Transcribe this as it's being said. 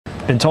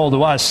been told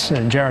to us,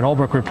 and Jared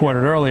Holbrook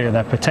reported earlier,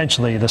 that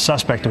potentially the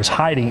suspect was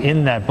hiding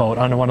in that boat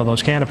under one of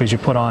those canopies you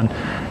put on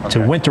to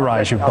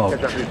winterize your boat,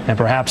 and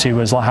perhaps he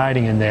was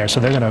hiding in there.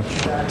 So they're going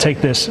to take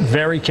this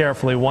very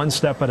carefully, one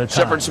step at a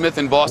time. Shepard Smith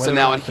in Boston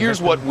now, and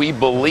here's what we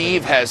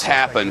believe has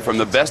happened from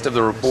the best of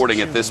the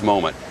reporting at this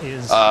moment.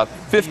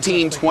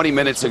 15, 20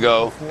 minutes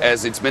ago,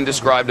 as it's been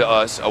described to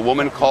us, a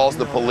woman calls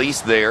the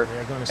police there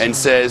and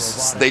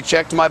says, they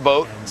checked my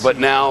boat, but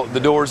now the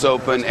door's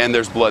open and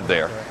there's blood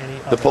there.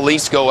 The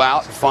police go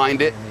out,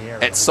 find it.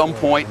 At some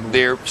point,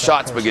 their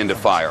shots begin to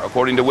fire.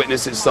 According to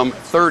witnesses, some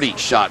 30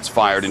 shots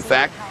fired. In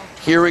fact,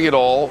 hearing it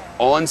all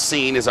on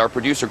scene is our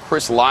producer,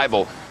 Chris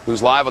Leibel,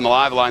 who's live on the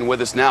live line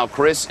with us now.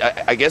 Chris,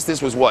 I guess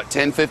this was, what,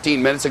 10,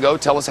 15 minutes ago?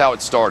 Tell us how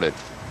it started.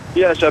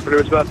 Yeah, Shepard, it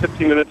was about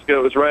 15 minutes ago.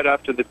 It was right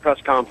after the press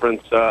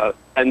conference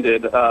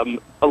ended,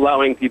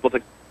 allowing people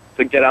to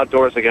get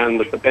outdoors again.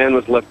 The ban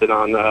was lifted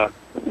on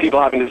people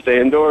having to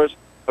stay indoors.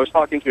 I was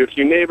talking to a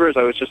few neighbors.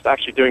 I was just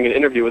actually doing an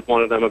interview with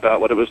one of them about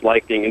what it was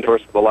like being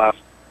indoors for the last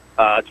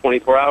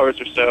 24 hours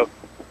or so,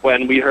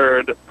 when we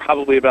heard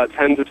probably about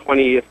 10 to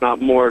 20, if not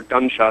more,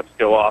 gunshots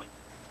go off.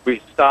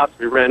 We stopped.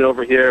 We ran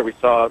over here. We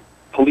saw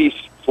police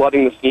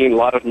flooding the scene, a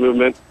lot of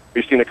movement.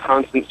 We've seen a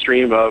constant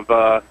stream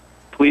of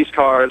police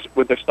cars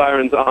with their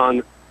sirens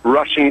on,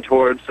 rushing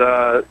towards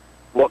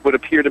what would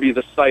appear to be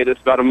the site.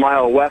 It's about a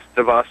mile west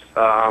of us.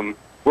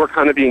 We're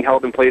kind of being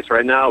held in place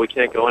right now. We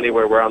can't go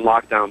anywhere. We're on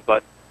lockdown.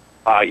 But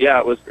yeah,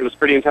 it was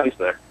pretty intense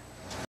there.